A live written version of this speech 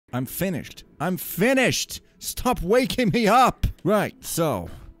I'm finished. I'm finished! Stop waking me up! Right, so,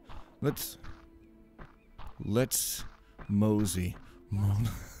 let's mosey.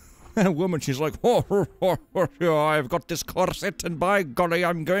 That woman, she's like, I've got this corset, and by golly,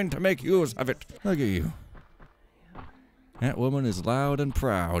 I'm going to make use of it. Look at you. That woman is loud and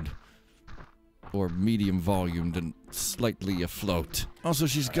proud. Or medium volumed and slightly afloat. Also,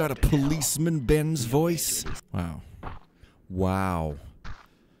 she's got a policeman Ben's voice. Wow. Wow.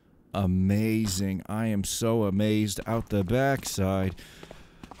 Amazing. I am so amazed out the backside.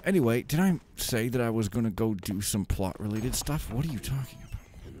 Anyway, did I say that I was gonna go do some plot-related stuff? What are you talking about?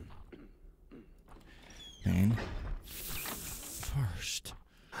 Man, first.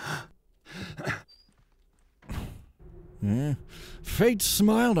 Yeah. Fate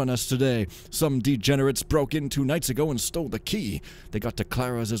smiled on us today. Some degenerates broke in 2 nights ago and stole the key. They got to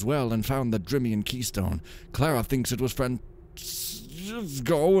Clara's as well and found the Drimian keystone. Clara thinks it was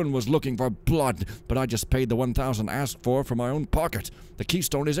Francisco and was looking for blood, but I just paid the 1,000 asked for from my own pocket. The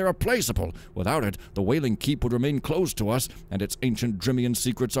keystone is irreplaceable. Without it, the Wailing Keep would remain closed to us, and its ancient Drimian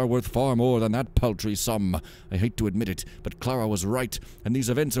secrets are worth far more than that paltry sum. I hate to admit it, but Clara was right, and these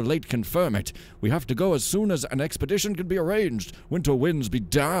events of late confirm it. We have to go as soon as an expedition can be arranged. Winter winds be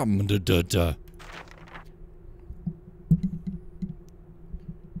damned.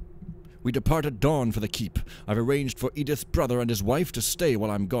 We depart at dawn for the keep. I've arranged for Edith's brother and his wife to stay while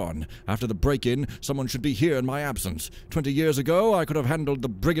I'm gone. After the break-in, someone should be here in my absence. 20 years ago, I could have handled the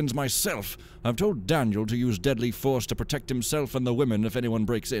brigands myself. I've told Daniel to use deadly force to protect himself and the women if anyone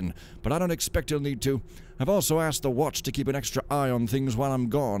breaks in, but I don't expect he'll need to. I've also asked the watch to keep an extra eye on things while I'm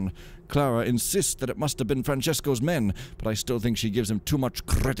gone. Clara insists that it must have been Francesco's men, but I still think she gives him too much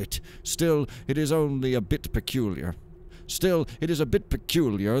credit. Still, it is a bit peculiar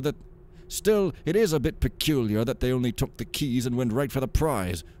that they only took the keys and went right for the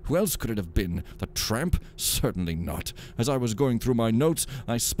prize. Who else could it have been? The tramp? Certainly not. As I was going through my notes,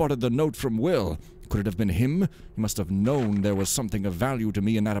 I spotted the note from Will. Could it have been him? He must have known there was something of value to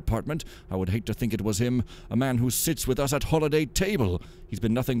me in that apartment. I would hate to think it was him, a man who sits with us at holiday table. He's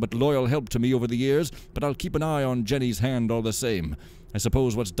been nothing but loyal help to me over the years, but I'll keep an eye on Jenny's hand all the same. I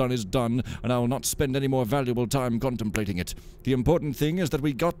suppose what's done is done, and I'll not spend any more valuable time contemplating it. The important thing is that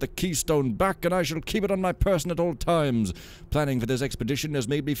we got the keystone back, and I shall keep it on my person at all times. Planning for this expedition has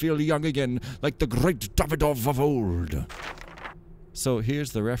made me feel young again, like the great Davidov of old. So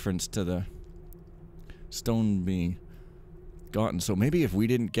here's the reference to the stone being gotten. So maybe if we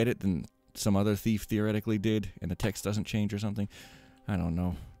didn't get it, then some other thief theoretically did, and the text doesn't change or something. I don't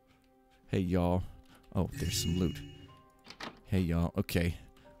know. Hey, y'all. Oh, there's some loot. Hey, y'all. Okay.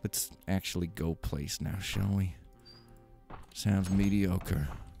 Let's actually go place now, shall we? Sounds mediocre.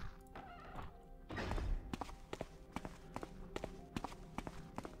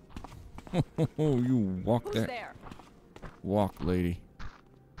 You walk that. There? Walk, lady.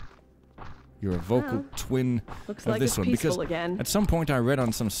 You're a vocal twin Looks of like this it's one. peaceful Because again. at some point I read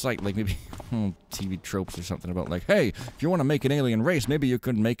on some site, like maybe TV tropes or something about like, hey, if you want to make an alien race, maybe you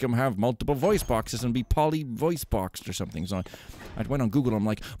could make them have multiple voice boxes and be poly voice boxed or something. So I went on Google and I'm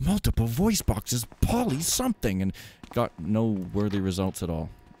like, multiple voice boxes, poly something, and got no worthy results at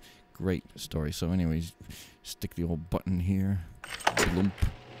all. Great story. So anyways, stick the old button here. Bloomp.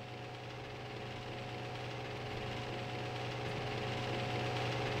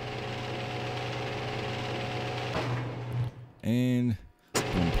 And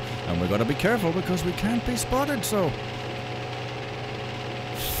boom. And we gotta be careful because we can't be spotted, so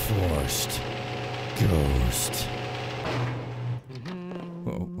forced ghost.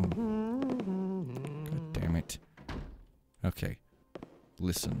 Whoa, whoa. God damn it. Okay.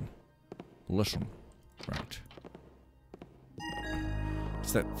 Listen. Right.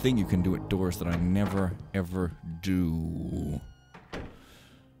 It's that thing you can do at doors that I never ever do.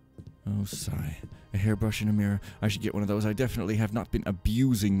 Oh, sigh. A hairbrush and a mirror. I should get one of those. I definitely have not been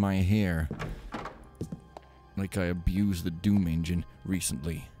abusing my hair. Like I abused the Doom engine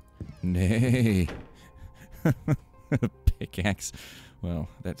recently. Nay. Pickaxe. Well,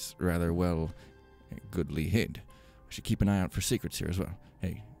 that's rather well goodly hid. I should keep an eye out for secrets here as well.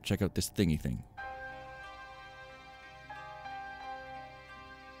 Hey, check out this thingy thing.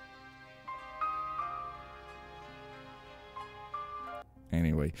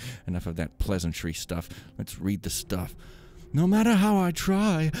 Anyway, enough of that pleasantry stuff. Let's read the stuff. No matter how I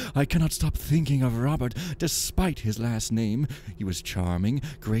try, I cannot stop thinking of Robert, despite his last name. He was charming,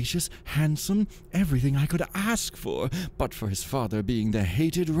 gracious, handsome, everything I could ask for, but for his father being the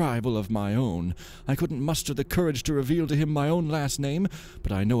hated rival of my own. I couldn't muster the courage to reveal to him my own last name,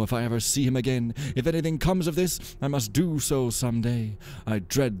 but I know if I ever see him again, if anything comes of this, I must do so someday. I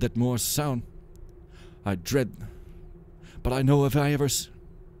dread that more sound... But I know if I ever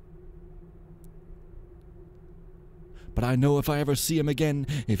see him again,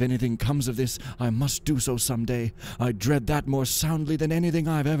 if anything comes of this, I must do so someday. I dread that more soundly than anything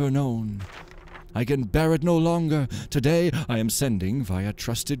I've ever known. I can bear it no longer. Today I am sending, via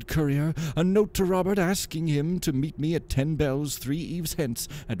trusted courier, a note to Robert asking him to meet me at 10 bells 3 eves hence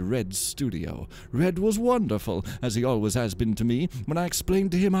at Red's studio. Red was wonderful, as he always has been to me, when I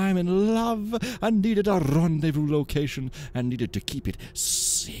explained to him I am in love and needed a rendezvous location and needed to keep it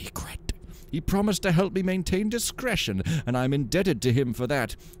secret. He promised to help me maintain discretion, and I'm indebted to him for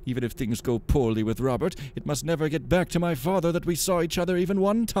that. Even if things go poorly with Robert, it must never get back to my father that we saw each other even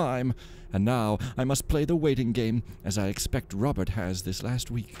one time. And now I must play the waiting game, as I expect Robert has this last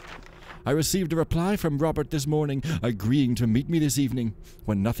week. I received a reply from Robert this morning, agreeing to meet me this evening.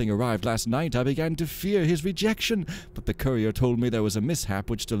 When nothing arrived last night, I began to fear his rejection, but the courier told me there was a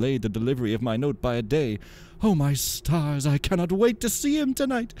mishap which delayed the delivery of my note by a day. Oh, my stars, I cannot wait to see him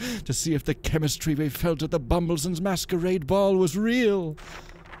tonight, to see if the chemistry we felt at the Bumblesons' masquerade ball was real.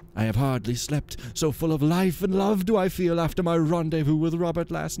 I have hardly slept, so full of life and love do I feel after my rendezvous with Robert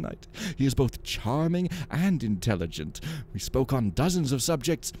last night. He is both charming and intelligent. We spoke on dozens of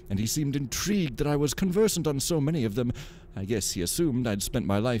subjects, and he seemed intrigued that I was conversant on so many of them. I guess he assumed I'd spent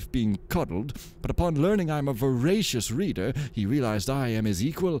my life being coddled, but upon learning I'm a voracious reader, he realized I am his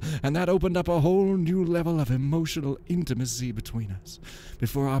equal, and that opened up a whole new level of emotional intimacy between us.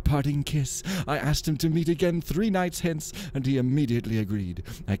 Before our parting kiss, I asked him to meet again 3 nights hence, and he immediately agreed.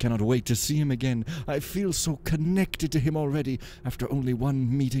 I cannot wait to see him again. I feel so connected to him already, after only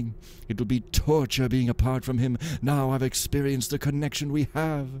one meeting. It will be torture being apart from him, now I've experienced the connection we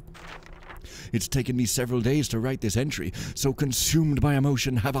have. It's taken me several days to write this entry, so consumed by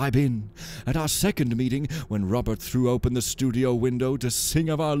emotion have I been. At our second meeting, when Robert threw open the studio window to sing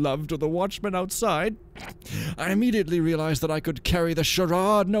of our love to the watchman outside, I immediately realized that I could carry the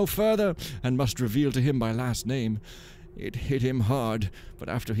charade no further, and must reveal to him my last name. It hit him hard, but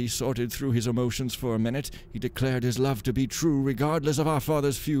after he sorted through his emotions for a minute, he declared his love to be true regardless of our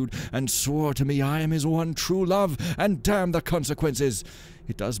father's feud, and swore to me I am his one true love, and damn the consequences.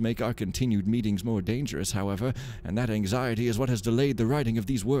 It does make our continued meetings more dangerous, however, and that anxiety is what has delayed the writing of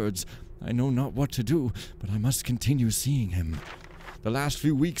these words. I know not what to do, but I must continue seeing him. The last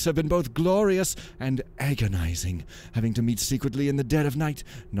few weeks have been both glorious and agonizing, having to meet secretly in the dead of night,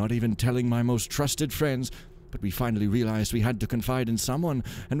 not even telling my most trusted friends. But we finally realized we had to confide in someone,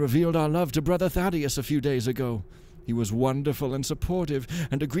 and revealed our love to Brother Thaddeus a few days ago. He was wonderful and supportive,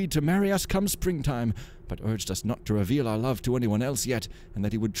 and agreed to marry us come springtime, but urged us not to reveal our love to anyone else yet, and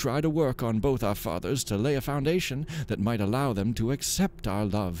that he would try to work on both our fathers to lay a foundation that might allow them to accept our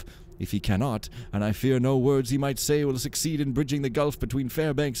love. If he cannot, and I fear no words he might say will succeed in bridging the gulf between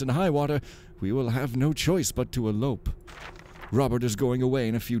Fairbanks and Highwater, we will have no choice but to elope. Robert is going away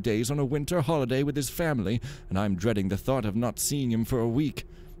in a few days on a winter holiday with his family, and I'm dreading the thought of not seeing him for a week.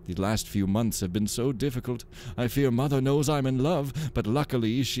 The last few months have been so difficult. I fear Mother knows I'm in love, but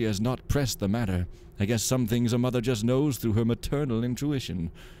luckily she has not pressed the matter. I guess some things a mother just knows through her maternal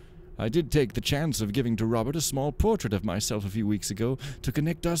intuition. I did take the chance of giving to Robert a small portrait of myself a few weeks ago to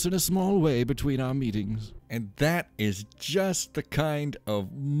connect us in a small way between our meetings. And that is just the kind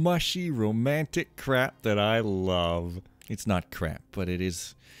of mushy, romantic crap that I love. It's not crap, but it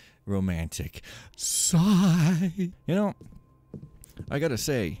is romantic. Sigh. You know, I gotta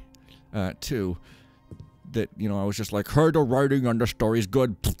say, too, that, you know, I was just like, heard the writing on the story's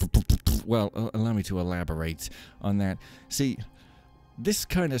good. Well, allow me to elaborate on that. See, this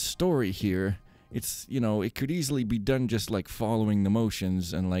kind of story here, it's, you know, it could easily be done just like following the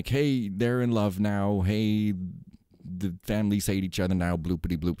motions and like, hey, they're in love now, hey, the families hate each other now,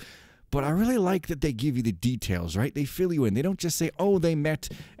 bloopity bloop. But I really like that they give you the details, right? They fill you in. They don't just say, oh, they met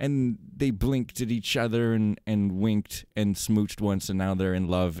and they blinked at each other and winked and smooched once and now they're in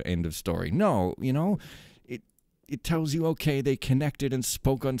love, end of story. No, you know, it tells you, okay, they connected and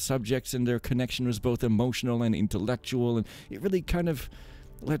spoke on subjects and their connection was both emotional and intellectual. And it really kind of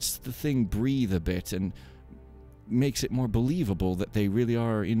lets the thing breathe a bit and makes it more believable that they really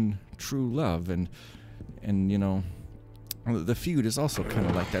are in true love. And you know, the feud is also kind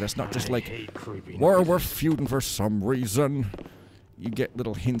of like that. It's not just like, well, we're feuding for some reason. you get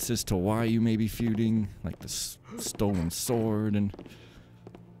little hints as to why you may be feuding, like the stolen sword and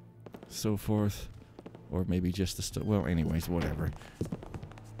so forth. Or maybe just the well, anyways, whatever.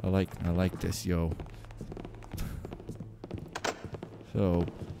 I like this, yo. So,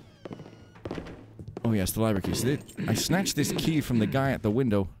 oh yes, the library key. So I snatched this key from the guy at the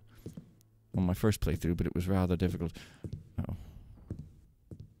window on my first playthrough, but it was rather difficult. Oh.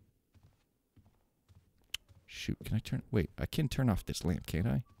 Shoot, can I turn... Wait, I can turn off this lamp, can't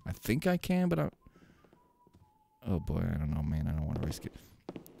I? I think I can, but I... Oh boy, I don't know, man. I don't want to risk it.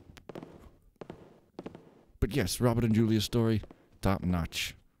 But yes, Robert and Julia's story, top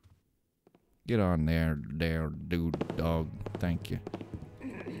notch. Get on there, dude, dog. Thank you.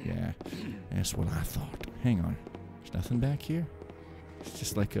 Yeah, that's what I thought. Hang on. There's nothing back here? It's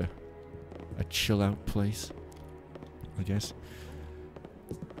just like a chill out place, I guess.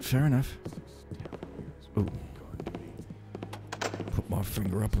 Fair enough. Oh. Put my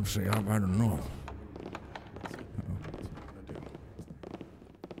finger up and say, I don't know.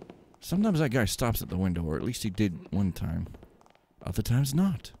 Sometimes that guy stops at the window, or at least he did one time. Other times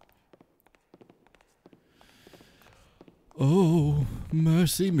not. Oh,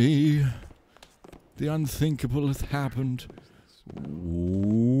 mercy me. The unthinkable hath happened.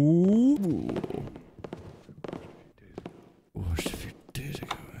 Ooh. What if you did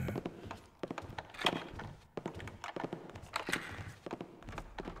go there?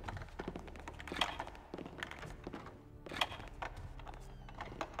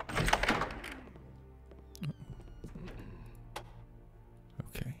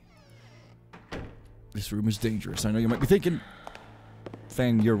 Okay. This room is dangerous. I know you might be thinking,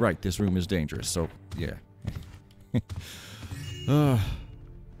 Fan, you're right. This room is dangerous. So, yeah.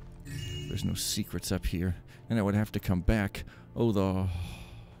 There's no secrets up here. And I would have to come back. Oh, the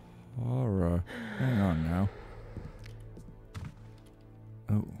horror. Hang on now.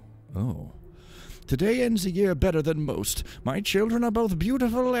 Oh. Today ends a year better than most. My children are both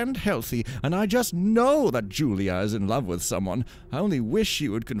beautiful and healthy, and I just know that Julia is in love with someone. I only wish she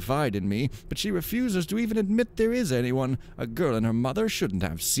would confide in me, but she refuses to even admit there is anyone. A girl and her mother shouldn't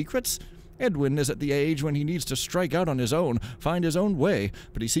have secrets. Edwin is at the age when he needs to strike out on his own, find his own way,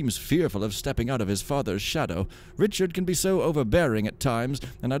 but he seems fearful of stepping out of his father's shadow. Richard can be so overbearing at times,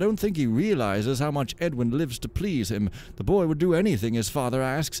 and I don't think he realizes how much Edwin lives to please him. The boy would do anything his father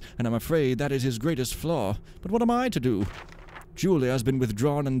asks, and I'm afraid that is his greatest flaw. But what am I to do? Julia has been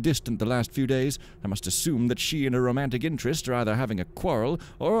withdrawn and distant the last few days. I must assume that she and her romantic interest are either having a quarrel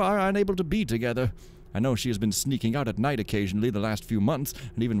or are unable to be together. I know she has been sneaking out at night occasionally the last few months,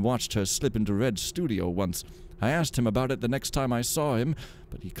 and even watched her slip into Red's studio once. I asked him about it the next time I saw him,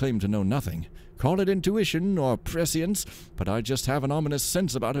 but he claimed to know nothing. Call it intuition or prescience, but I just have an ominous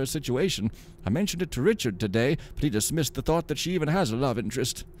sense about her situation. I mentioned it to Richard today, but he dismissed the thought that she even has a love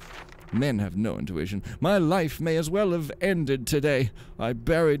interest. Men have no intuition. My life may as well have ended today. My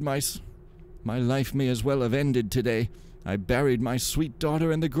life may as well have ended today. I buried my sweet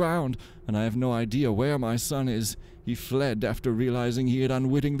daughter in the ground, and I have no idea where my son is. He fled after realizing he had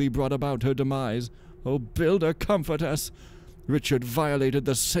unwittingly brought about her demise. Oh, Builder, comfort us! Richard violated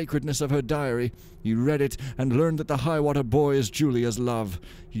the sacredness of her diary. He read it and learned that the Highwater boy is Julia's love.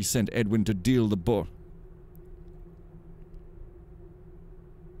 He sent Edwin to deal the boy.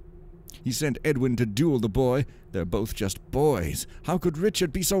 He sent Edwin to duel the boy. They're both just boys. How could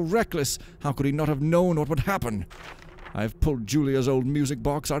Richard be so reckless? How could he not have known what would happen? I've pulled Julia's old music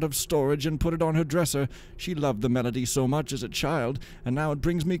box out of storage and put it on her dresser. She loved the melody so much as a child, and now it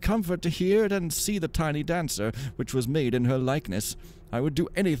brings me comfort to hear it and see the tiny dancer, which was made in her likeness. I would do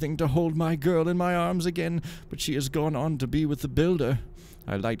anything to hold my girl in my arms again, but she has gone on to be with the Builder.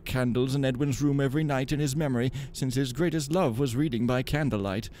 I light candles in Edwin's room every night in his memory, since his greatest love was reading by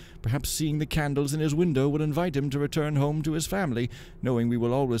candlelight. Perhaps seeing the candles in his window will invite him to return home to his family, knowing we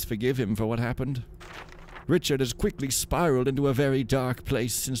will always forgive him for what happened. Richard has quickly spiraled into a very dark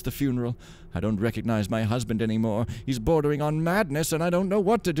place since the funeral. I don't recognize my husband anymore. He's bordering on madness, and I don't know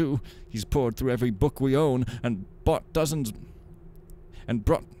what to do. He's pored through every book we own and bought dozens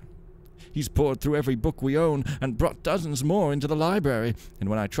more into the library, and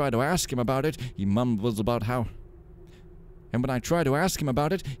when I try to ask him about it, he mumbles about how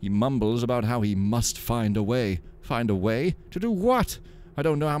he must find a way. Find a way? To do what? I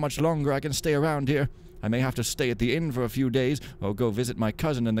don't know how much longer I can stay around here. I may have to stay at the inn for a few days, or go visit my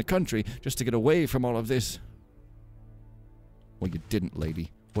cousin in the country, just to get away from all of this. Well, you didn't,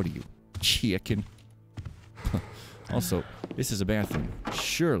 lady. What are you, chicken? Also, this is a bathroom.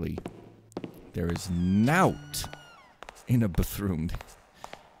 Surely there is nought in a bathroom.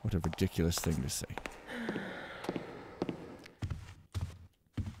 What a ridiculous thing to say.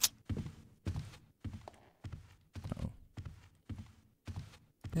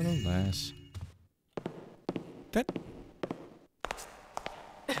 But alas. That...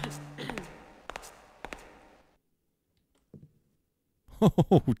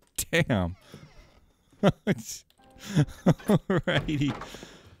 Oh, damn. Alrighty.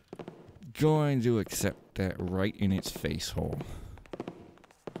 Going to accept that right in its face hole.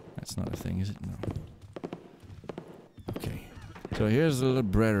 That's not a thing, is it? No. Okay. So here's the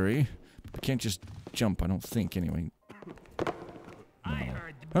library. I can't just jump, I don't think, anyway. No.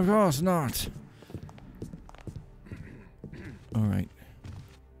 Of course not. Alright.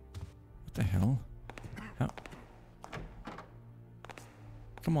 What the hell? How?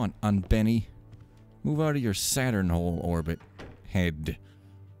 Come on, Unbenny. Move out of your Saturn hole orbit, head.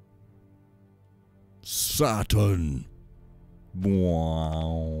 Saturn.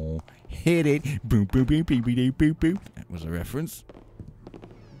 Wow. Hit it. Boop, boop, boop, boop, boop, boop, boop. That was a reference.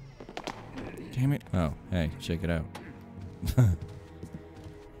 Damn it. Oh, hey, check it out.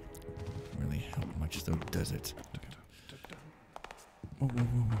 Really help much though, does it? Whoa, whoa,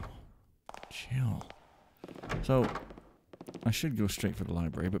 whoa, whoa. Chill. So, I should go straight for the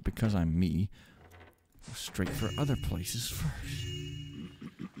library, but because I'm me, go straight for other places first.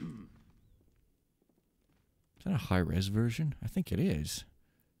 Is that a high-res version? I think it is.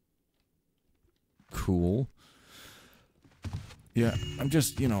 Cool. Yeah, I'm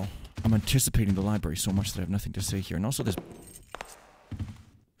just, you know, I'm anticipating the library so much that I have nothing to say here. And also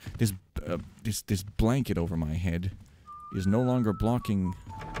this blanket over my head is no longer blocking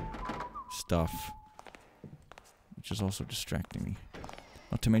stuff, which is also distracting me.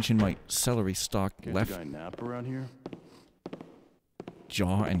 Not to mention my celery stalk left guy nap around here?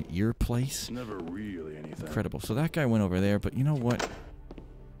 jaw and ear place. Never really anything. Incredible. So that guy went over there, but you know what?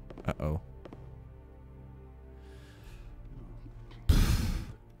 Uh-oh. Damn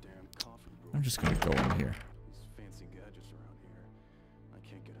coffee, bro. I'm just gonna go in here. These fancy gadgets around here. I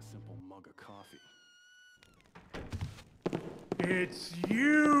can't get a simple mug of coffee. It's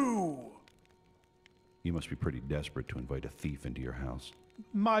you! You must be pretty desperate to invite a thief into your house.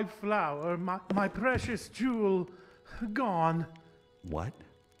 My flower, my precious jewel, gone. What?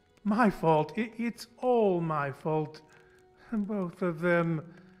 My fault. It's all my fault. Both of them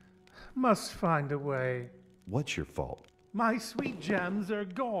must find a way. What's your fault? My sweet gems are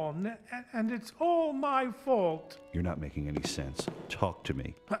gone, and it's all my fault. You're not making any sense. Talk to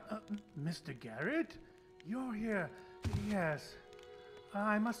me. Mr. Garrett? You're here. Yes.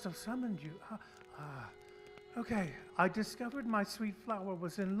 I must have summoned you. Okay, I discovered my sweet flower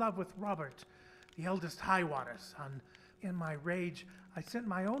was in love with Robert, the eldest Highwater son. In my rage, I sent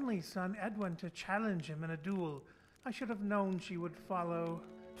my only son, Edwin, to challenge him in a duel. I should have known she would follow.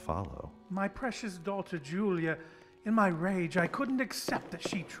 Follow? My precious daughter, Julia. In my rage, I couldn't accept that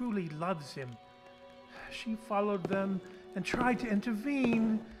she truly loves him. She followed them and tried to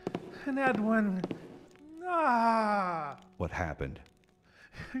intervene. And Edwin... What happened?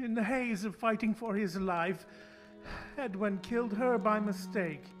 In the haze of fighting for his life, Edwin killed her by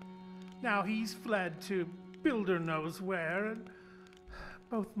mistake. Now he's fled to Builder knows where, and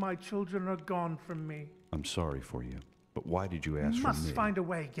both my children are gone from me. I'm sorry for you, but why did you ask You for me? must find a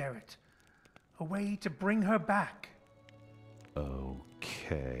way, Garrett. A way to bring her back.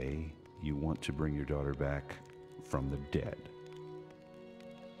 Okay. You want to bring your daughter back from the dead?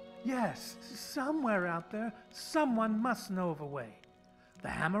 Yes, somewhere out there, someone must know of a way. The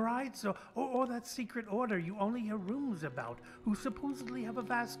Hammerites, or that secret order you only hear rumors about, who supposedly have a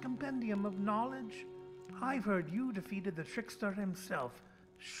vast compendium of knowledge. I've heard you defeated the trickster himself.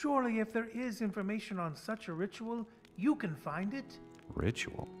 Surely if there is information on such a ritual, you can find it.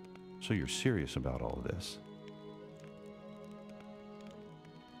 Ritual? So you're serious about all of this?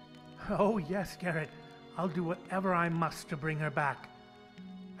 Oh yes, Garrett. I'll do whatever I must to bring her back.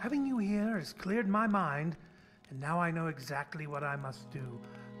 Having you here has cleared my mind, and now I know exactly what I must do.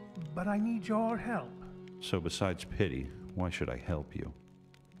 But I need your help. So besides pity, why should I help you?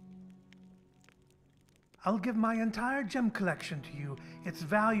 I'll give my entire gem collection to you. Its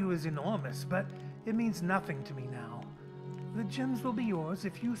value is enormous, but it means nothing to me now. The gems will be yours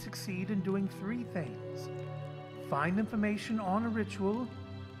if you succeed in doing 3 things. Find information on a ritual,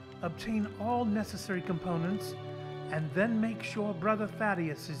 obtain all necessary components, and then make sure Brother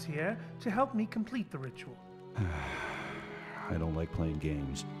Thaddeus is here to help me complete the ritual. I don't like playing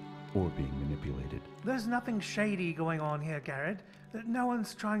games or being manipulated. There's nothing shady going on here, Garrett. No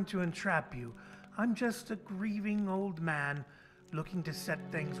one's trying to entrap you. I'm just a grieving old man looking to set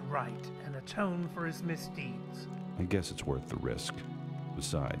things right and atone for his misdeeds. I guess it's worth the risk.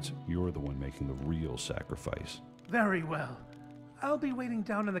 Besides, you're the one making the real sacrifice. Very well. I'll be waiting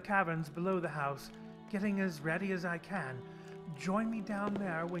down in the caverns below the house, getting as ready as I can. Join me down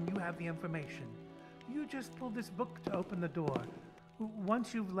there when you have the information. You just pull this book to open the door.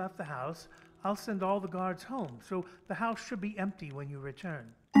 Once you've left the house, I'll send all the guards home, so the house should be empty when you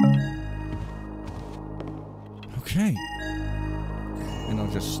return. Okay. And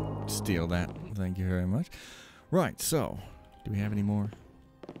I'll just steal that. Thank you very much. Right, so, do we have any more?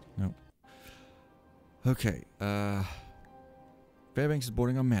 No. Okay, Fairbanks is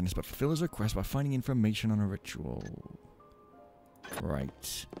bordering on madness, but fulfill his request by finding information on a ritual.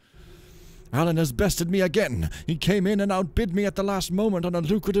 Right. Alan has bested me again. He came in and outbid me at the last moment on a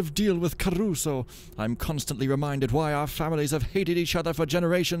lucrative deal with Caruso. I'm constantly reminded why our families have hated each other for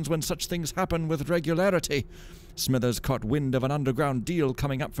generations when such things happen with regularity. Smithers caught wind of an underground deal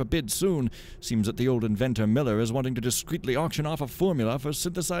coming up for bid soon. Seems that the old inventor Miller is wanting to discreetly auction off a formula for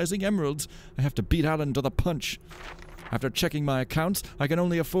synthesizing emeralds. I have to beat Alan to the punch. After checking my accounts, I can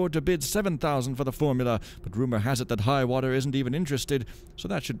only afford to bid $7,000 for the formula, but rumor has it that Highwater isn't even interested, so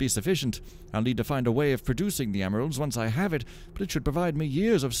that should be sufficient. I'll need to find a way of producing the emeralds once I have it, but it should provide me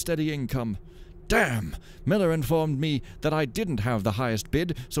years of steady income. Damn! Miller informed me that I didn't have the highest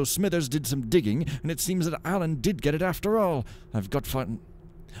bid, so Smithers did some digging, and it seems that Alan did get it after all. I've got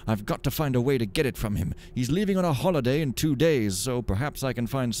to find a way to get it from him. He's leaving on a holiday in 2 days, so perhaps I can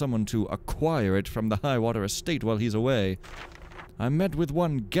find someone to acquire it from the Highwater estate while he's away. I met with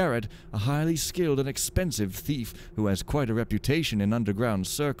one Garrett, a highly skilled and expensive thief who has quite a reputation in underground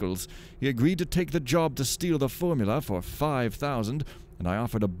circles. He agreed to take the job to steal the formula for $5,000, and I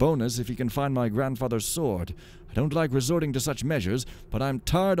offered a bonus if he can find my grandfather's sword. I don't like resorting to such measures, but I'm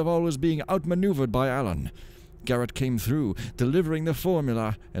tired of always being outmaneuvered by Alan. Garrett came through, delivering the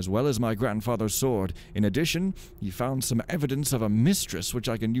formula, as well as my grandfather's sword. In addition, he found some evidence of a mistress which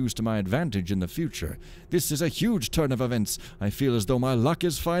I can use to my advantage in the future. This is a huge turn of events. I feel as though my luck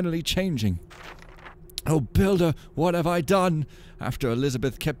is finally changing. Oh, Builder, what have I done? After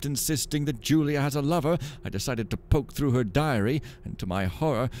Elizabeth kept insisting that Julia has a lover, I decided to poke through her diary, and to my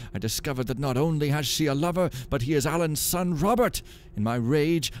horror, I discovered that not only has she a lover, but he is Alan's son, Robert. In my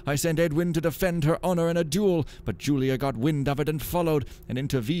rage, I sent Edwin to defend her honor in a duel, but Julia got wind of it and followed, and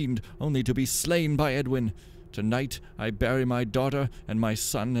intervened, only to be slain by Edwin. Tonight, I bury my daughter, and my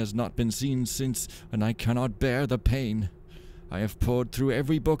son has not been seen since, and I cannot bear the pain. I have pored through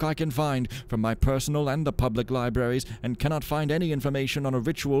every book I can find, from my personal and the public libraries, and cannot find any information on a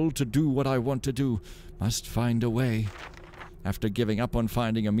ritual to do what I want to do. Must find a way. After giving up on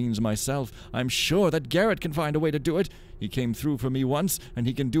finding a means myself, I'm sure that Garrett can find a way to do it. He came through for me once, and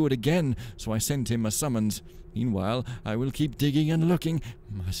he can do it again, so I sent him a summons. Meanwhile, I will keep digging and looking.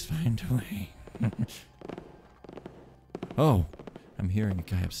 Must find a way. Oh, I'm hearing a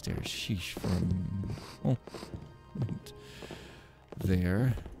guy upstairs. Sheesh. Oh.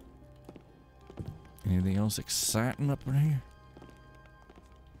 There. Anything else exciting up in here?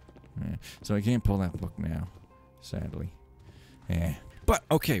 Yeah. So I can't pull that book now, sadly. Yeah. But,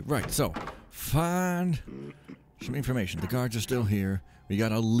 okay, right, so, find some information. The guards are still here. We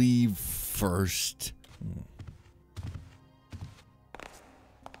gotta leave first.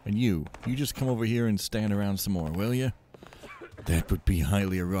 And you just come over here and stand around some more, will you? That would be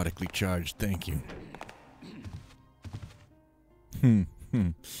highly erotically charged, thank you.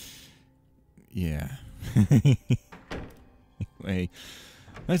 Yeah. Anyway,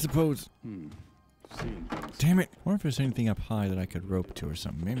 I suppose... Damn it! I wonder if there's anything up high that I could rope to or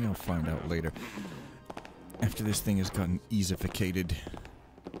something. Maybe I'll find out later. After this thing has gotten easificated.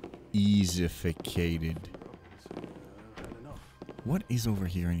 Easificated. What is over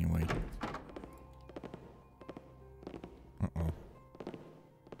here anyway? Uh-oh.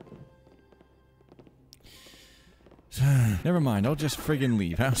 Never mind, I'll just friggin'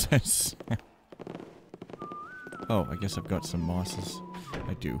 leave. How's this? Oh, I guess I've got some mosses.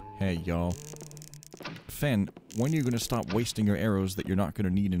 I do. Hey, y'all. Fen, when are you gonna stop wasting your arrows that you're not gonna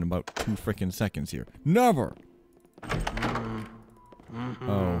need in about 2 frickin' seconds here? Never!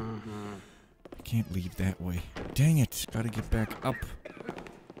 Oh. I can't leave that way. Dang it! Gotta get back up.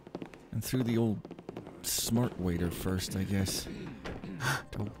 And through the old smart waiter first, I guess.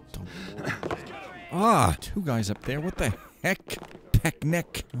 Don't. Ah! 2 guys up there, what the heck? Peck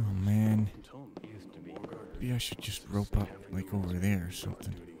neck. Oh, man. Maybe I should just rope up, like, over there or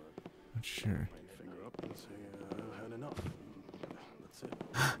something. Not sure.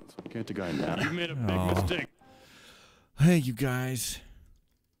 Get the guy now. You made a big mistake. Hey, you guys.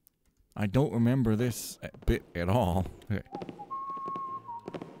 I don't remember this bit at all. Okay.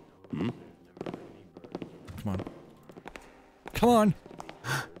 Come on. Come on!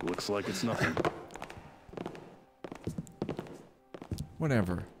 Looks like it's nothing.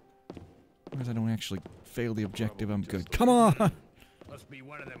 Whatever. Because I don't actually fail the objective, I'm good. Come on! Must be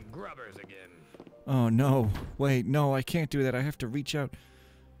one of them grubbers again. Oh, no. Wait, no, I can't do that. I have to reach out.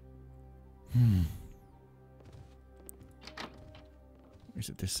 Is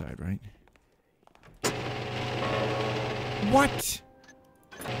it this side, right? What?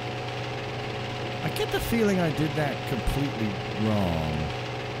 I get the feeling I did that completely wrong.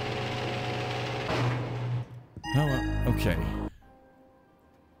 Oh, okay.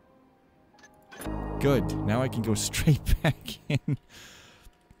 Good. Now I can go straight back in.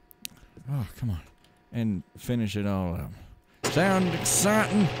 Oh, come on. And finish it all up. Sound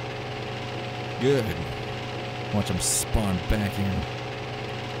exciting? Good. Watch him spawn back in.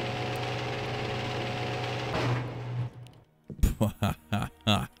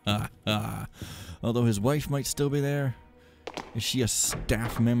 Although his wife might still be there. Is she a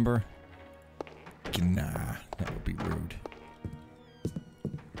staff member? Nah, that would be rude.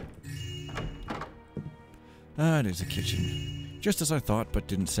 It is a kitchen. Just as I thought, but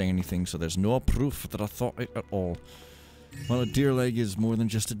didn't say anything, so there's no proof that I thought it at all. Well, a deer leg is more than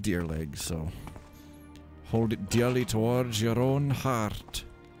just a deer leg, so hold it dearly towards your own heart.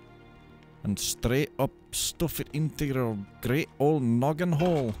 And straight up stuff it into your great old noggin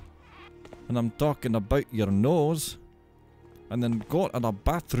hole. And I'm talking about your nose. And then go to the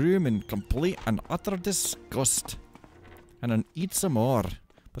bathroom in complete and utter disgust. And then eat some more.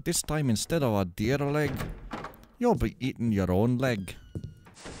 But this time instead of a deer leg, you'll be eating your own leg.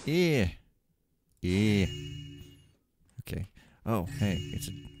 Eh. Eh. Okay. Oh, hey,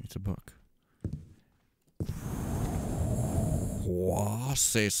 it's a book.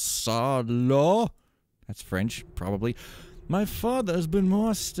 C'est ça, là? That's French, probably. My father's been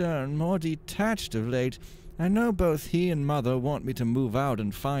more stern, more detached of late. I know both he and mother want me to move out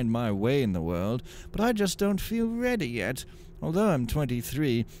and find my way in the world, but I just don't feel ready yet. Although I'm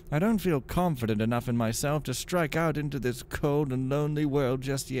 23, I don't feel confident enough in myself to strike out into this cold and lonely world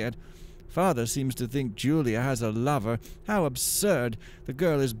just yet. Father seems to think Julia has a lover. How absurd! The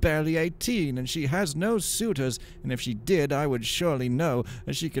girl is barely 18, and she has no suitors, and if she did, I would surely know,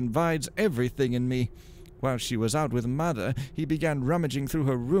 as she confides everything in me. While she was out with Mother, he began rummaging through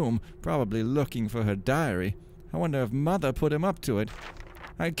her room, probably looking for her diary. I wonder if Mother put him up to it.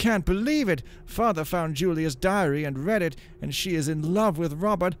 I can't believe it! Father found Julia's diary and read it, and she is in love with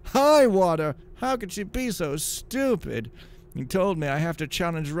Robert Highwater! How could she be so stupid? He told me I have to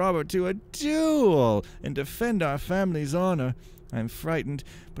challenge Robert to a duel and defend our family's honor. I'm frightened,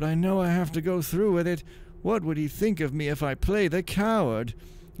 but I know I have to go through with it. What would he think of me if I play the coward?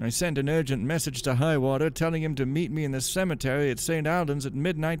 I sent an urgent message to Highwater telling him to meet me in the cemetery at St. Alden's at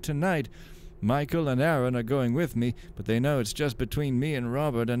midnight tonight. Michael and Aaron are going with me, but they know it's just between me and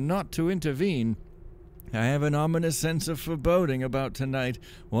Robert and not to intervene. I have an ominous sense of foreboding about tonight.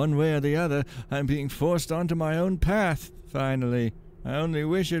 One way or the other, I'm being forced onto my own path, finally. I only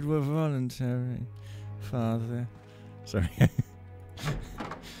wish it were voluntary, Father. Sorry. Hey.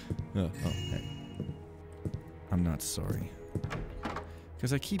 I'm not sorry.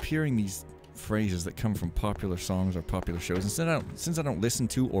 Because I keep hearing these phrases that come from popular songs or popular shows. And since I don't listen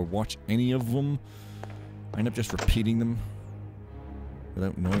to or watch any of them, I end up just repeating them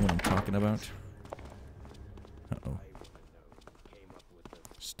without knowing what I'm talking about. Uh-oh.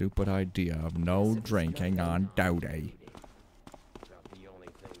 Stupid idea of no drinking on Dowdy.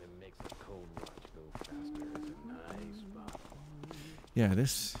 Yeah,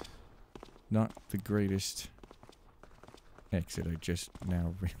 this... not the greatest exit I just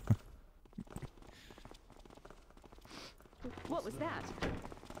now realized. What was that?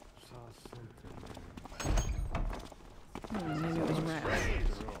 Oh, maybe it was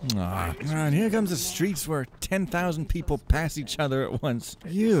rats. And here comes the streets where 10,000 people pass each other at once.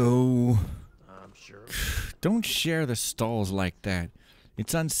 You... I'm sure. Don't share the stalls like that.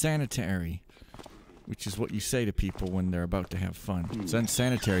 It's unsanitary. Which is what you say to people when they're about to have fun. It's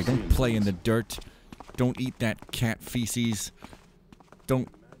unsanitary. Don't play in the dirt. Don't eat that cat feces. Don't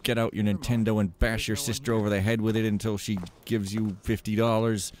get out your Nintendo and bash your sister over the head with it until she gives you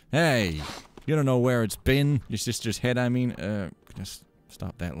 $50. Hey! You don't know where it's been. Your sister's head, I mean. Just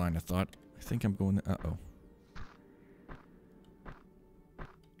stop that line of thought. I think I'm going... Uh-oh.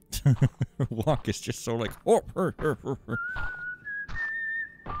 Her walk is just so like...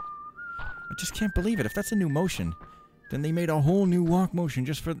 I just can't believe it. If that's a new motion, then they made a whole new walk motion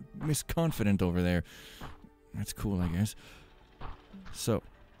just for Miss Confident over there. That's cool, I guess. So...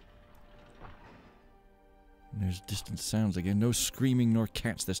 there's distant sounds again. No screaming nor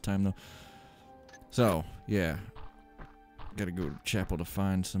cats this time, though. So, yeah. Gotta go to chapel to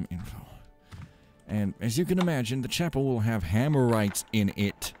find some info. And as you can imagine, the chapel will have Hammerites in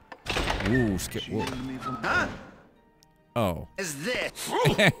it. Ooh, skip. Whoa. Huh? Oh. Is this?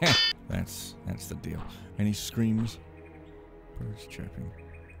 That's the deal. Any screams? Birds chirping.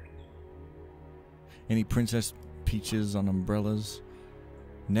 Any Princess Peaches on umbrellas?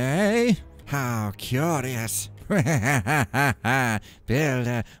 Nay? How curious.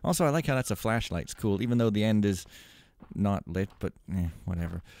 Builder. Also, I like how that's a flashlight. It's cool, even though the end is not lit, but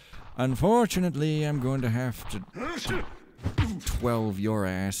whatever. Unfortunately, I'm going to have to 12 your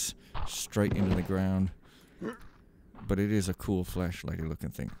ass straight into the ground. But it is a cool flashlighty looking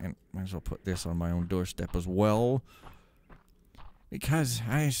thing. And might as well put this on my own doorstep as well. Because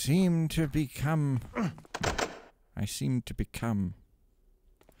I seem to become...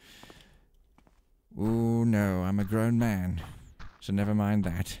 Ooh, no, I'm a grown man. So never mind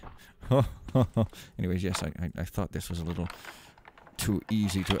that. Anyways, yes, I thought this was a little too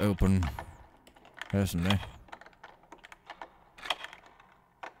easy to open, personally.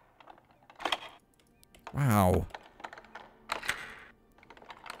 Wow.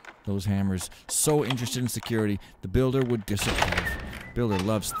 Those hammers. So interested in security, the builder would disapprove. Builder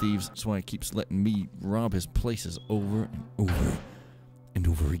loves thieves, that's why he keeps letting me rob his places over and over and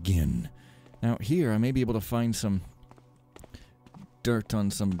over again. Now here, I may be able to find some dirt on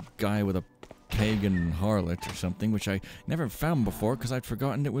some guy with a pagan harlot or something, which I never found before because I'd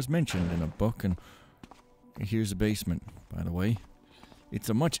forgotten it was mentioned in a book. And here's a basement, by the way. It's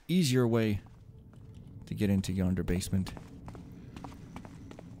a much easier way to get into yonder basement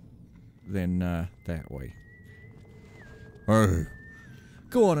than that way. Hey,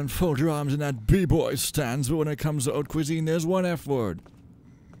 go on and fold your arms in that b-boy stance, but when it comes to haute cuisine, there's one F word.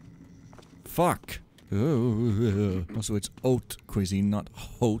 Fuck. Oh. Also, it's haute cuisine, not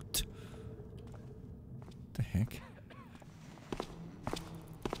haute. The heck?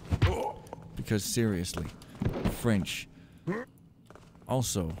 Because seriously, French.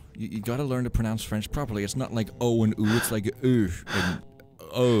 Also, you gotta learn to pronounce French properly. It's not like O and oo, it's like and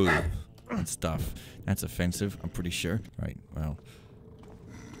O and stuff. That's offensive, I'm pretty sure. Right, well.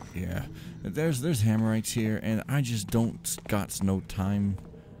 Yeah. There's Hammerites here, and I just don't got no time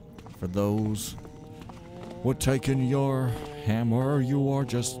for those. We're taking your hammer, you are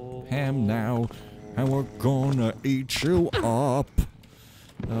just ham now, and we're gonna eat you up.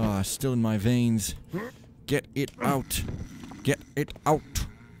 Ah, still in my veins. Get it out. Get it out.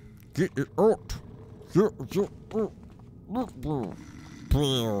 Get it out.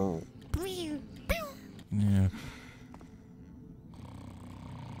 Yeah.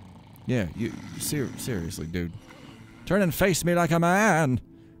 Yeah, you seriously, dude. Turn and face me like a man.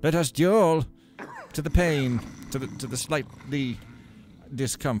 Let us duel. To the pain, to the slight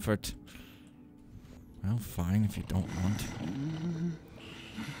discomfort. Well, fine if you don't want.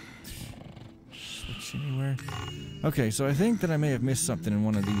 Switch anywhere. Okay, so I think that I may have missed something in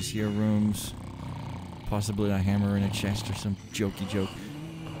one of these here rooms. Possibly a hammer in a chest or some jokey joke.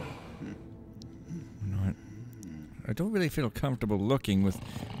 You know what? I don't really feel comfortable looking with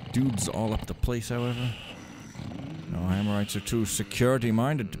dudes all up the place, however. No, Hammerites are too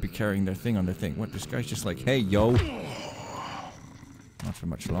security-minded to be carrying their thing on their thing. What, this guy's just like, hey, yo. Not for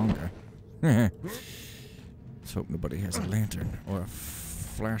much longer. Let's hope nobody has a lantern or a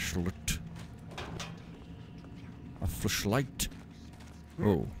flashlight. A flashlight.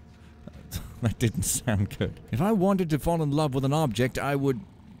 Oh. That didn't sound good. If I wanted to fall in love with an object, I would...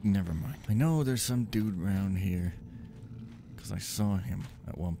 Never mind. I know there's some dude around here. Because I saw him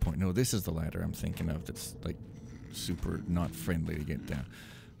at one point. No, this is the ladder I'm thinking of that's, like, super not friendly to get down.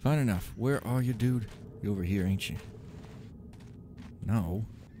 Fine enough. Where are you, dude? You over here, ain't you? No.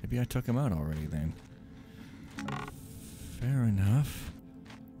 Maybe I took him out already, then. Fair enough.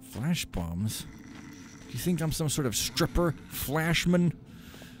 Flash bombs? Do you think I'm some sort of stripper? Flashman?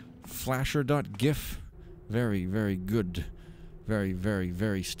 Flasher.gif? Very, very good. Very, very,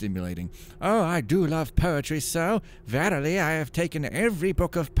 very stimulating. Oh, I do love poetry so. Verily, I have taken every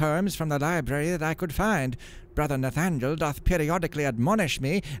book of poems from the library that I could find. Brother Nathaniel doth periodically admonish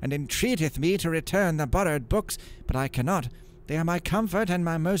me, and entreateth me to return the borrowed books, but I cannot. They are my comfort and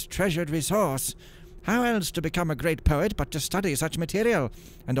my most treasured resource. How else to become a great poet but to study such material?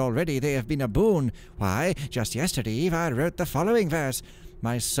 And already they have been a boon. Why, just yesterday eve I wrote the following verse.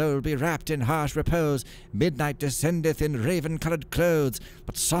 My soul be wrapped in harsh repose, midnight descendeth in raven-coloured clothes,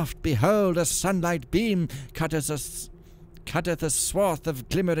 but soft, behold, a sunlight beam cutteth a swath of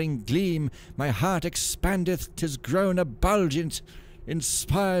glimmering gleam. My heart expandeth, 'tis grown ebulgent,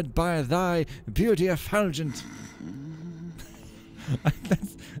 inspired by thy beauty effulgent.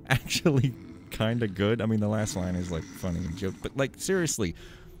 That's actually kind of good. I mean, the last line is, like, funny and joke, but, like, seriously,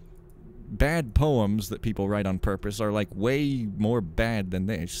 bad poems that people write on purpose are, like, way more bad than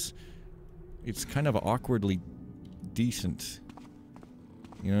this. it's kind of awkwardly decent.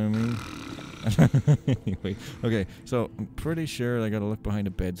 You know what I mean? Anyway, okay, so I'm pretty sure I gotta look behind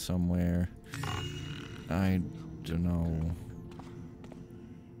a bed somewhere. I don't know.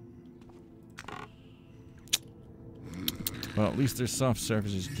 Well, at least there's soft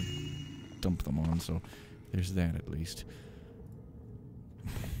surfaces to dump them on, so there's that at least.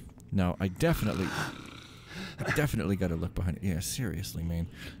 Now, I definitely gotta look behind it. Yeah, seriously, man.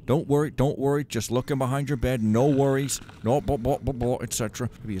 Don't worry, just looking behind your bed, no worries. No, etc.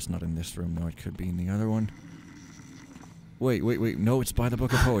 Maybe it's not in this room, no, it could be in the other one. Wait, no, it's by the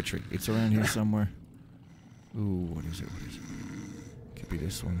book of poetry. It's around here somewhere. Ooh, what is it? Could be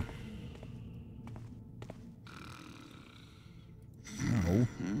this one. No.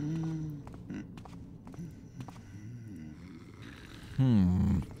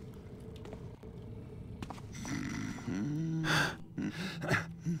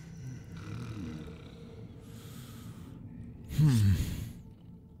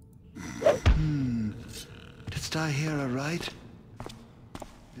 Didst I hear aright?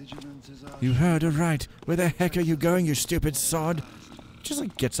 Vigilance is our You heard her right. Where the heck are you going, you stupid sod? Just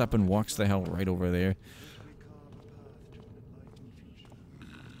like gets up and walks the hell right over there.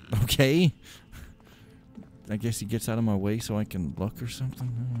 Okay. I guess he gets out of my way so I can look or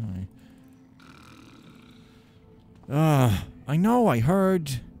something. I know, I heard.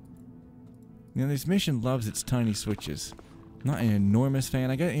 You know, this mission loves its tiny switches. Not an enormous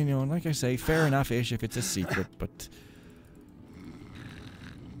fan. I get, you know, like I say, fair enough-ish if it's a secret, but...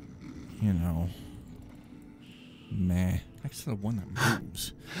 You know... Meh. That's the one that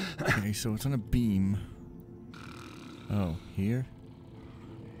moves. Okay, so it's on a beam. Oh, here?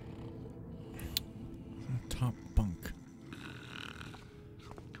 Top bunk.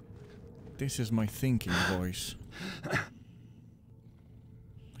 This is my thinking voice. I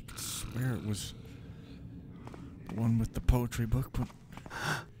could swear it was the one with the poetry book, but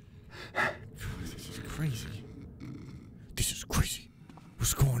God, this is crazy. This is crazy.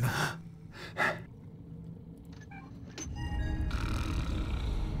 What's going on?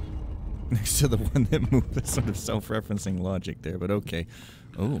 Next to the one that moved, the sort of self-referencing logic there, but okay.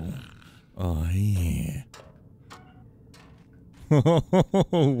 Oh. Oh, yeah.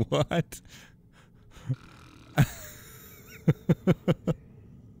 Oh, what?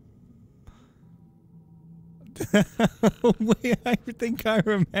 Wait, I think I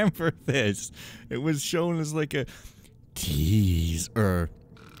remember this. It was shown as like a teaser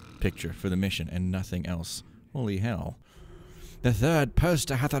picture for the mission and nothing else. Holy hell. The third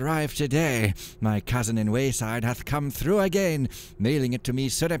poster hath arrived today. My cousin in Wayside hath come through again, mailing it to me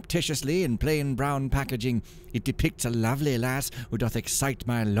surreptitiously in plain brown packaging. It depicts a lovely lass who doth excite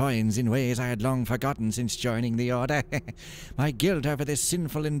my loins in ways I had long forgotten since joining the order. My guilt over this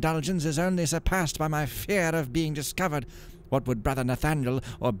sinful indulgence is only surpassed by my fear of being discovered. What would Brother Nathaniel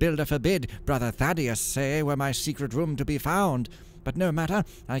or Builder forbid, Brother Thaddeus say, were my secret room to be found? But no matter,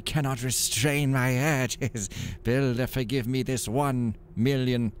 I cannot restrain my urges. Builder, forgive me this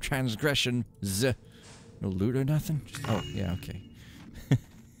 1,000,000 transgressions. No loot or nothing? Just, oh, yeah, okay.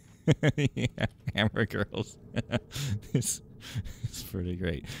 Yeah, Hammer Girls. This is pretty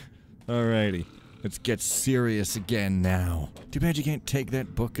great. Alrighty, let's get serious again now. Too bad you can't take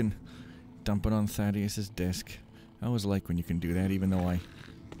that book and dump it on Thaddeus's desk. I always like when you can do that, even though I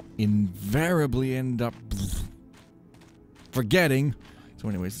invariably end up forgetting. So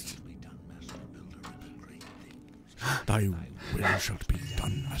anyways, thy will shall be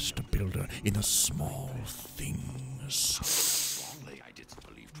done, Master Builder, in the small things. Wrongly, I didn't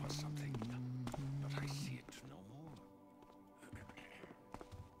believe 'twas something, but I see it no more.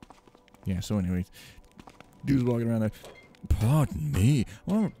 Yeah, so anyways, dude's walking around there. Pardon me.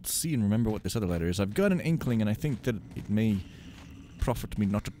 I want to see and remember what this other letter is. I've got an inkling, and I think that it may profit me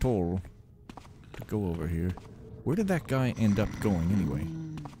not at all to go over here. Where did that guy end up going, anyway?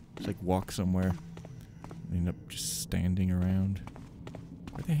 Just like walk somewhere. End up just standing around.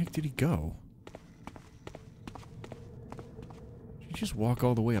 Where the heck did he go? Did he just walk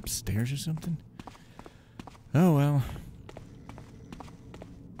all the way upstairs or something? Oh well.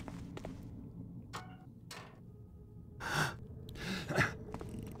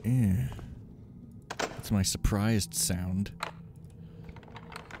 Yeah. That's my surprised sound.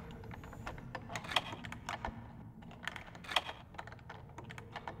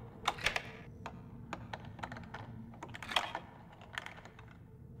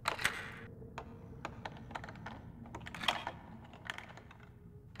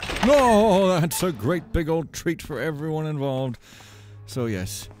 Oh, that's a great big old treat for everyone involved. So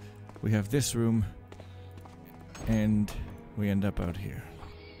yes, we have this room, and we end up out here.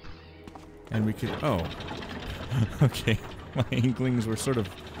 And we could... Oh. Okay. My inklings were sort of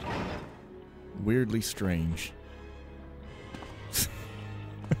weirdly strange.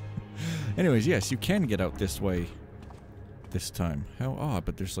 Anyways, yes, you can get out this way this time. How odd,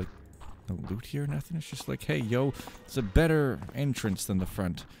 but there's like no loot here, nothing. It's just like, hey, yo, it's a better entrance than the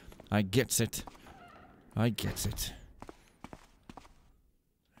front. I gets it. I gets it.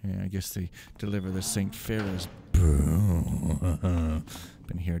 Yeah, I guess they deliver the St. Pharaoh's brew.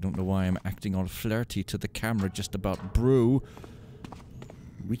 Been here, don't know why I'm acting all flirty to the camera just about brew.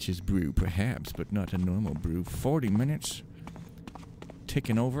 Witch's brew, perhaps, but not a normal brew. 40 minutes.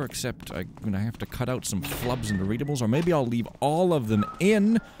 Ticking over, except I'm gonna have to cut out some flubs and readables, or maybe I'll leave all of them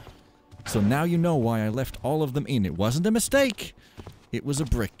in. So now you know why I left all of them in. It wasn't a mistake. It was a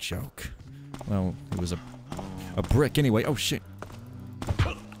brick joke. Well, it was a brick anyway. Oh shit.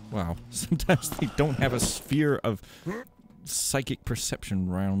 Wow. Sometimes they don't have a sphere of psychic perception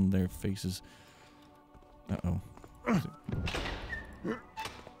around their faces. Uh-oh.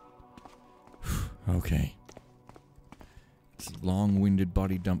 Okay. It's a long-winded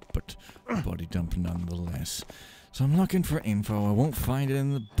body dump, but body dump nonetheless. So I'm looking for info. I won't find it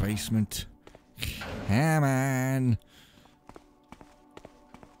in the basement. Come on.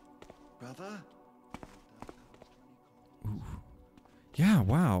 Brother? Ooh. Yeah,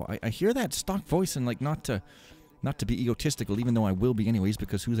 wow. I hear that stock voice, and like not to be egotistical, even though I will be anyways,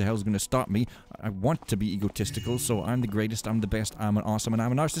 because who the hell's going to stop me? I want to be egotistical, so I'm the greatest, I'm the best, I'm an awesome, and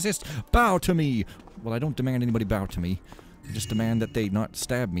I'm a narcissist. Bow to me! Well, I don't demand anybody bow to me. I just demand that they not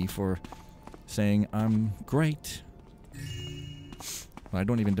stab me for saying I'm great. Well, I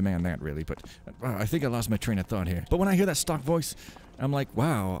don't even demand that, really, but I think I lost my train of thought here. But when I hear that stock voice, I'm like,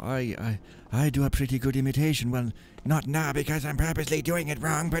 wow, I do a pretty good imitation. Well, not now because I'm purposely doing it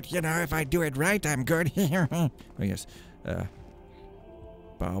wrong, but, you know, if I do it right, I'm good. Oh, yes.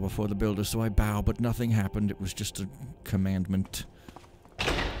 Bow before the builder, so I bow, but nothing happened. It was just a commandment.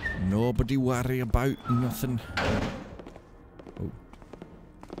 Nobody worry about nothing. Oh.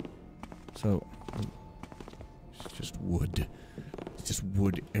 So, it's just wood. It's just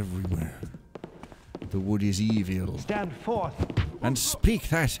wood everywhere. The wood is evil. Stand forth. And speak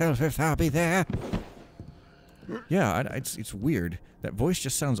thyself if thou be there. Yeah, it's weird. That voice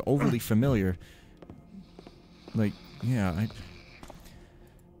just sounds overly familiar. Like, yeah,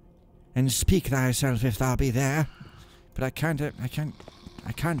 and speak thyself if thou be there. But I can't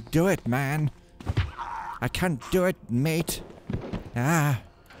do it, man. I can't do it, mate. Ah,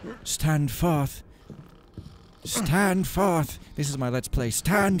 stand forth. Stand forth. This is my Let's Play.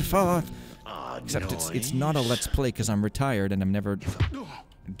 Stand forth. Except it's not a Let's Play because I'm retired and I'm never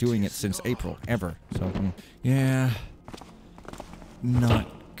doing it since April, ever. So, yeah. Not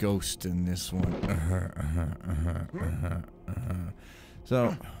ghosting this one.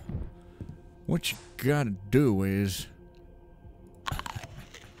 So, what you gotta do is...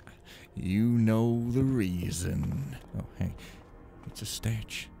 You know the reason. Oh, hey. It's a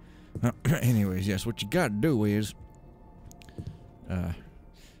statue. Anyways, yes, what you gotta do is... I'm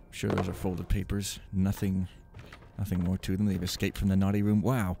sure those are folded papers. Nothing more to them. They've escaped from the naughty room.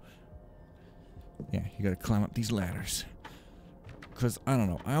 Wow. Yeah, you gotta climb up these ladders. Because, I don't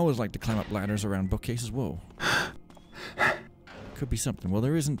know, I always like to climb up ladders around bookcases. Whoa. Could be something. Well,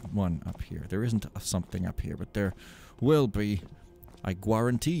 there isn't one up here. There isn't something up here, but there will be. I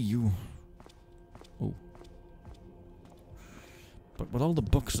guarantee you. Oh. But with all the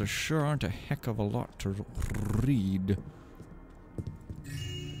books, there sure aren't a heck of a lot to read.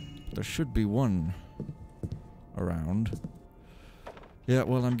 There should be one around. Yeah,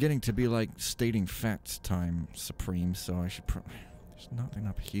 well, I'm getting to be like stating facts time supreme, so I should probably... There's nothing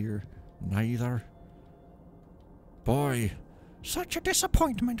up here. Neither. Boy, such a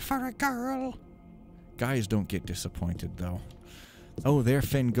disappointment for a girl. Guys don't get disappointed, though. Oh, there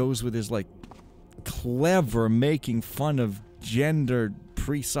Fen goes with his, like, clever making fun of gender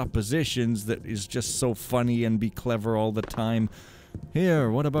presuppositions that is just so funny and be clever all the time. Here,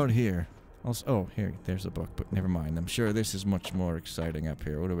 what about here? Also, oh, here, there's a book, but never mind. I'm sure this is much more exciting up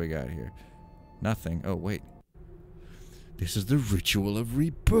here. What do we got here? Nothing. Oh, wait. This is the ritual of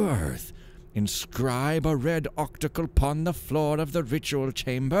rebirth. Inscribe a red octacle upon the floor of the ritual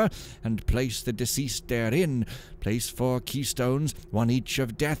chamber, and place the deceased therein. Place 4 keystones, one each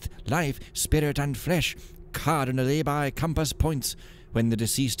of death, life, spirit, and flesh, cardinally by compass points. When the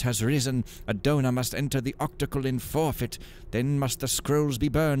deceased has risen, a donor must enter the octacle in forfeit. Then must the scrolls be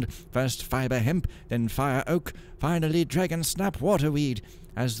burned, first fiber hemp, then fire oak, finally dragon snap waterweed.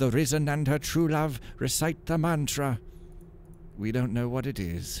 As the risen and her true love recite the mantra. We don't know what it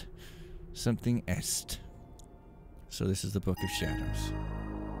is. Something est. So this is the Book of Shadows.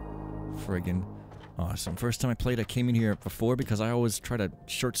 Friggin' awesome. First time I played, I came in here before because I always try to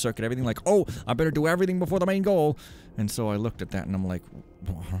short circuit everything, like, oh, I better do everything before the main goal. And so I looked at that and I'm like,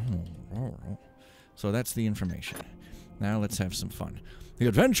 so that's the information. Now let's have some fun. The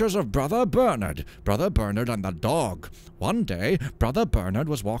Adventures of Brother Bernard. Brother Bernard and the Dog. One day, Brother Bernard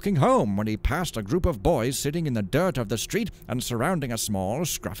was walking home when he passed a group of boys sitting in the dirt of the street and surrounding a small,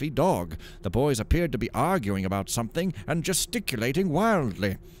 scruffy dog. The boys appeared to be arguing about something and gesticulating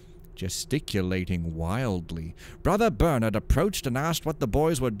wildly. Gesticulating wildly. Brother Bernard approached and asked what the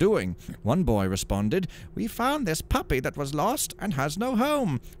boys were doing. One boy responded, "We found this puppy that was lost and has no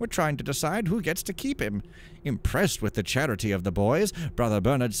home. We're trying to decide who gets to keep him." Impressed with the charity of the boys, Brother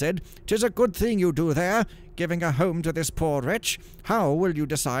Bernard said, "'Tis a good thing you do there, giving a home to this poor wretch. How will you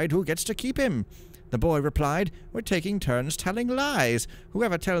decide who gets to keep him?" The boy replied, "We're taking turns telling lies.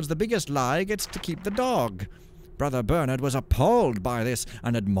 Whoever tells the biggest lie gets to keep the dog." Brother Bernard was appalled by this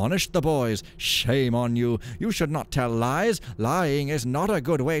and admonished the boys. "Shame on you! You should not tell lies. Lying is not a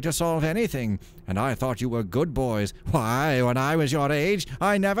good way to solve anything. And I thought you were good boys. Why, when I was your age,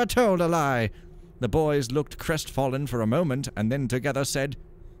 I never told a lie." The boys looked crestfallen for a moment and then together said,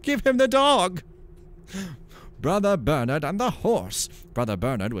 "Give him the dog!" Brother Bernard and the horse. Brother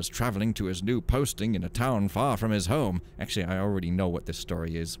Bernard was traveling to his new posting in a town far from his home. Actually, I already know what this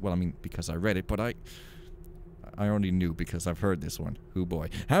story is. Well, I mean, because I read it, but I already knew because I've heard this one. Oh boy.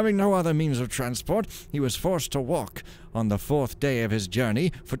 Having no other means of transport, he was forced to walk. On the 4th day of his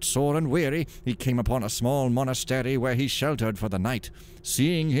journey, footsore and weary, he came upon a small monastery where he sheltered for the night.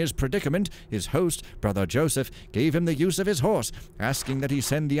 Seeing his predicament, his host, Brother Joseph, gave him the use of his horse, asking that he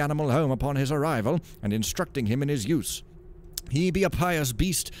send the animal home upon his arrival, and instructing him in his use. "He be a pious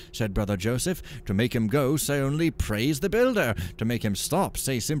beast," said Brother Joseph. "To make him go, say only, 'Praise the builder.' To make him stop,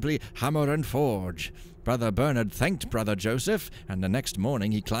 say simply, 'Hammer and forge.'" Brother Bernard thanked Brother Joseph, and the next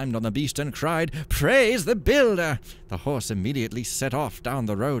morning he climbed on the beast and cried, "Praise the builder!" The horse immediately set off down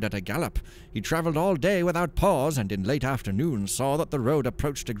the road at a gallop. He travelled all day without pause, and in late afternoon saw that the road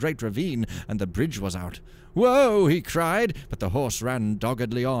approached a great ravine, and the bridge was out. "Whoa!" he cried, but the horse ran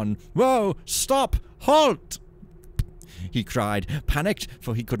doggedly on. "Whoa! Stop! Halt!" he cried, panicked,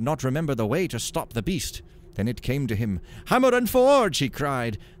 for he could not remember the way to stop the beast. Then it came to him. "Hammer and forge!" he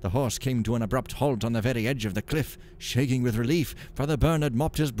cried. The horse came to an abrupt halt on the very edge of the cliff. Shaking with relief, Brother Bernard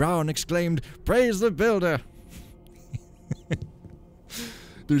mopped his brow and exclaimed, "Praise the builder!"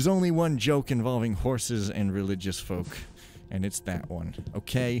 There's only one joke involving horses and religious folk, and it's that one.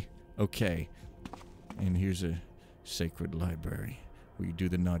 Okay? Okay. And here's a sacred library where you do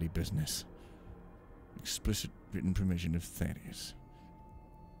the naughty business. Explicit written permission of Thaddeus.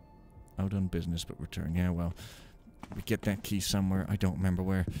 Out on business, but return. Yeah, well, we get that key somewhere. I don't remember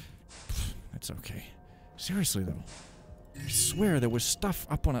where. That's okay. Seriously, though. I swear there was stuff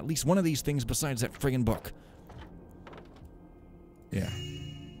up on at least one of these things besides that friggin' book. Yeah.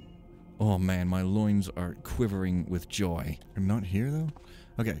 Oh, man, my loins are quivering with joy. I'm not here, though?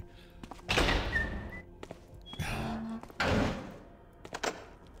 Okay.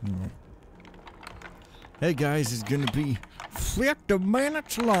 Hey, guys, it's gonna be 50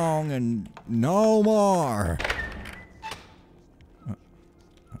 minutes long and no more. Uh-oh.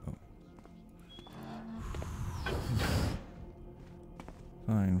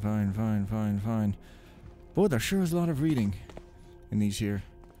 Fine. Boy, there sure is a lot of reading in these here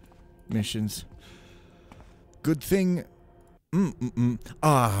missions. Good thing...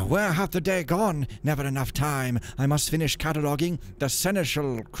 where hath the day gone? Never enough time. I must finish cataloguing the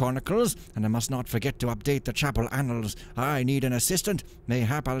Seneschal Chronicles, and I must not forget to update the chapel annals. I need an assistant.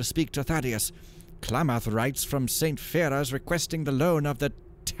 Mayhap I'll speak to Thaddeus. Klamath writes from St. Fera's requesting the loan of the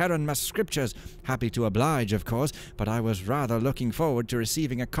Terranmas scriptures. Happy to oblige, of course, but I was rather looking forward to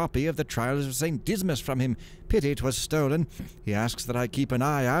receiving a copy of the Trials of St. Dismas from him. Pity 'twas stolen. He asks that I keep an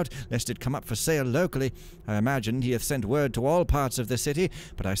eye out, lest it come up for sale locally. I imagine he hath sent word to all parts of the city,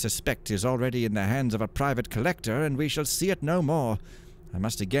 but I suspect 'tis already in the hands of a private collector, and we shall see it no more. I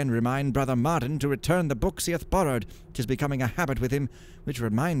must again remind Brother Martin to return the books he hath borrowed. 'Tis becoming a habit with him, which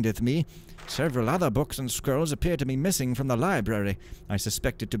remindeth me, several other books and scrolls appear to be missing from the library. I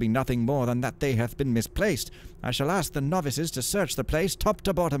suspect it to be nothing more than that they hath been misplaced. I shall ask the novices to search the place top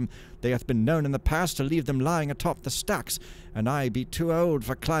to bottom. They hath been known in the past to leave them lying atop the stacks, and I be too old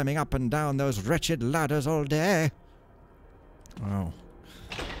for climbing up and down those wretched ladders all day. Oh.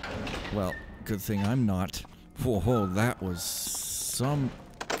 Well, good thing I'm not. Whoa, that was some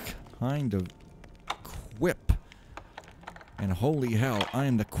kind of quip. And holy hell, I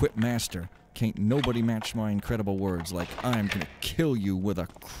am the quip master. Can't nobody match my incredible words like I'm gonna kill you with a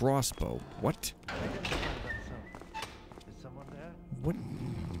crossbow. What? Is someone there? What?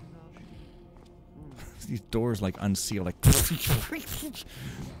 these doors like unseal, like that's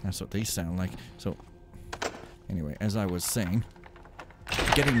what they sound like. So anyway, as I was saying,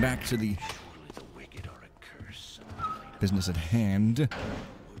 getting back to the business at hand,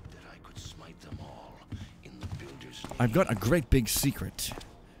 I've got a great big secret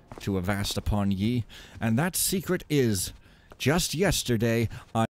to avast upon ye, and that secret is, just yesterday,